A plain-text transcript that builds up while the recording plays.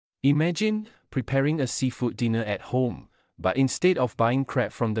Imagine preparing a seafood dinner at home, but instead of buying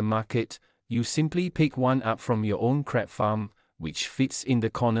crab from the market, you simply pick one up from your own crab farm, which fits in the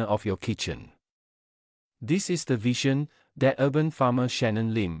corner of your kitchen. This is the vision that urban farmer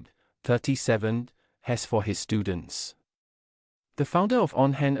Shannon Lim, 37, has for his students. The founder of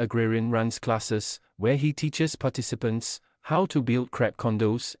On Hand Agrarian runs classes where he teaches participants how to build crab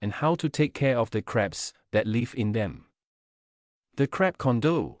condos and how to take care of the crabs that live in them. The crab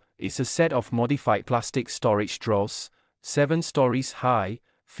condo is a set of modified plastic storage drawers, 7 stories high,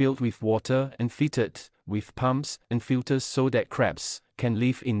 filled with water and fitted with pumps and filters so that crabs can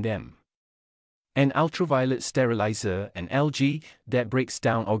live in them. An ultraviolet sterilizer and algae that breaks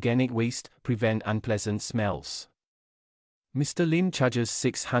down organic waste prevent unpleasant smells. Mr. Lim charges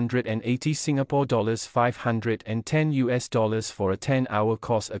 680 Singapore dollars $510 for a 10-hour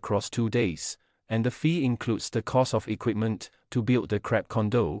course across 2 days, and the fee includes the cost of equipment to build the crab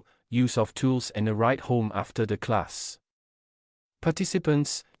condo, use of tools and a ride home after the class.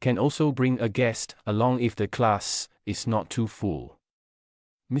 Participants can also bring a guest along if the class is not too full.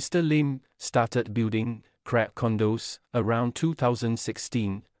 Mr. Lim started building crab condos around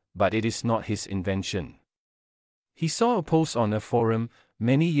 2016, but it is not his invention. He saw a post on a forum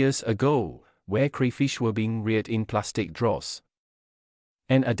many years ago where crayfish were being reared in plastic drawers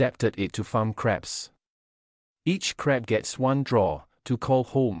and adapted it to farm crabs. Each crab gets one drawer to call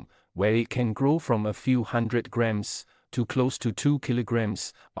home, where it can grow from a few hundred grams to close to 2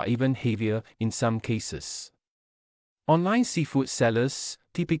 kilograms or even heavier in some cases. Online seafood sellers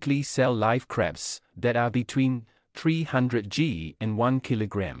typically sell live crabs that are between 300 g and 1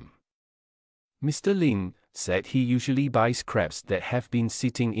 kilogram. Mr. Lim said he usually buys crabs that have been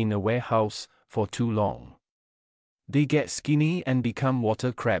sitting in a warehouse for too long. They get skinny and become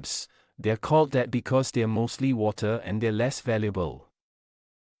water crabs. They're called that because they're mostly water and they're less valuable,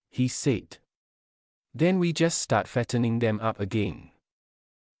 he said. Then we just start fattening them up again.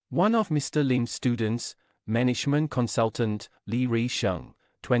 One of Mr. Lim's students, management consultant Lee Ray Sheng,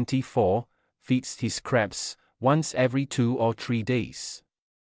 24, feeds his crabs once every 2 or 3 days.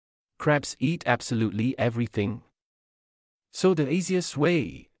 Crabs eat absolutely everything. So the easiest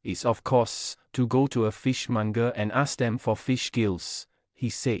way is, of course, to go to a fishmonger and ask them for fish gills, he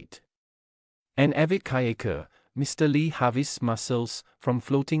said. An avid kayaker, Mr. Lee harvests mussels from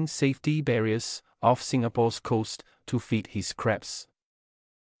floating safety barriers off Singapore's coast to feed his crabs.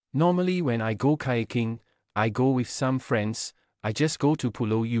 Normally when I go kayaking, I go with some friends. I just go to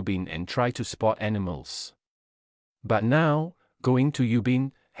Pulau Ubin and try to spot animals. But now, going to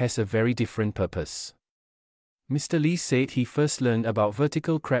Ubin has a very different purpose. Mr. Lee said he first learned about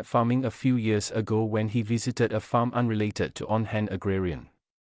vertical crab farming a few years ago when he visited a farm unrelated to On Hand Agrarian.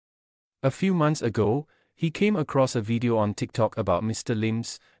 A few months ago, he came across a video on TikTok about Mr.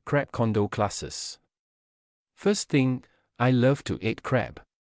 Lim's crab condo classes. First thing, I love to eat crab.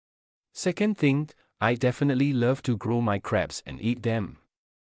 Second thing, I definitely love to grow my crabs and eat them,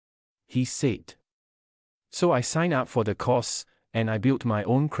 he said. So I signed up for the course, and I built my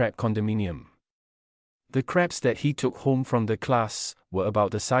own crab condominium. The crabs that he took home from the class were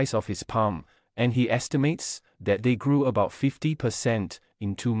about the size of his palm, and he estimates that they grew about 50%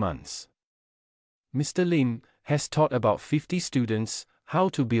 in 2 months. Mr. Lim has taught about 50 students how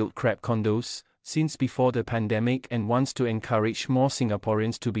to build crab condos since before the pandemic and wants to encourage more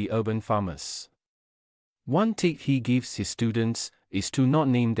Singaporeans to be urban farmers. One tip he gives his students is to not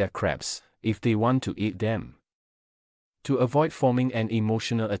name their crabs if they want to eat them, to avoid forming an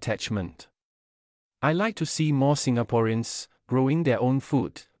emotional attachment. I like to see more Singaporeans growing their own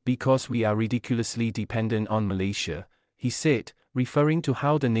food because we are ridiculously dependent on Malaysia, he said, referring to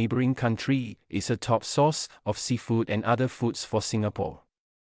how the neighboring country is a top source of seafood and other foods for Singapore.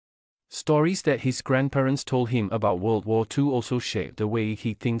 Stories that his grandparents told him about World War II also shaped the way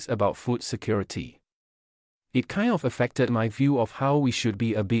he thinks about food security. It kind of affected my view of how we should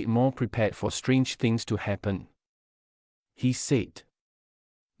be a bit more prepared for strange things to happen, he said.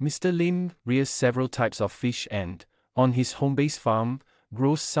 Mr. Lim rears several types of fish and, on his home-based farm,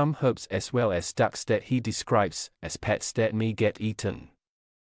 grows some herbs as well as ducks that he describes as pets that may get eaten.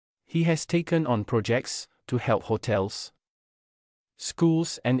 He has taken on projects to help hotels,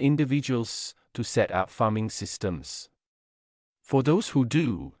 schools and individuals to set up farming systems. For those who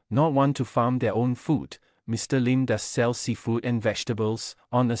do not want to farm their own food, Mr. Lim does sell seafood and vegetables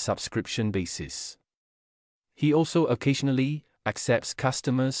on a subscription basis. He also occasionally accepts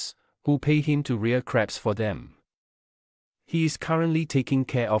customers who pay him to rear crabs for them. He is currently taking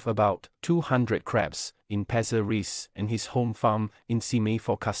care of about 200 crabs in Pasir Ris and his home farm in Simei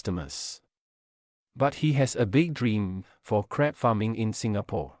for customers. But he has a big dream for crab farming in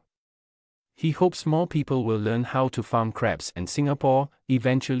Singapore. He hopes more people will learn how to farm crabs and Singapore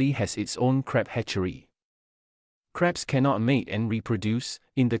eventually has its own crab hatchery. Crabs cannot mate and reproduce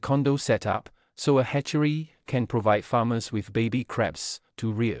in the condo setup, so a hatchery can provide farmers with baby crabs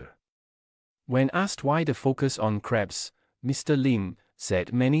to rear. When asked why the focus on crabs, Mr. Lim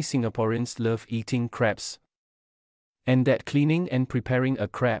said many Singaporeans love eating crabs, and that cleaning and preparing a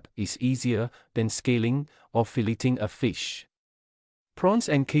crab is easier than scaling or filleting a fish. Prawns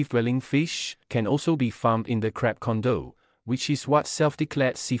and cave-dwelling fish can also be farmed in the crab condo, which is what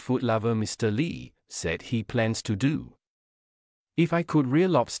self-declared seafood lover Mr. Lee said he plans to do. If I could rear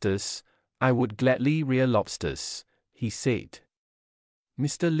lobsters, I would gladly rear lobsters, he said.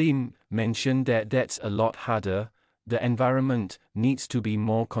 Mr. Lim mentioned that that's a lot harder, the environment needs to be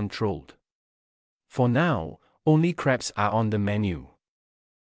more controlled. For now, only crabs are on the menu.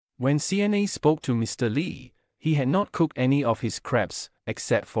 When CNA spoke to Mr. Lee, he had not cooked any of his crabs,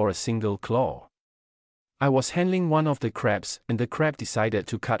 except for a single claw. I was handling one of the crabs and the crab decided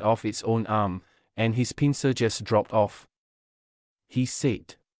to cut off its own arm, and his pincer just dropped off, he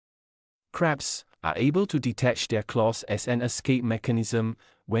said. Crabs are able to detach their claws as an escape mechanism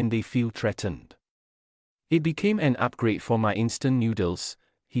when they feel threatened. It became an upgrade for my instant noodles,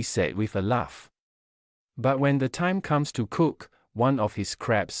 he said with a laugh. But when the time comes to cook one of his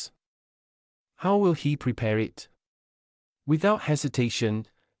crabs, how will he prepare it? Without hesitation,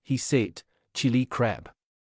 he said, chili crab.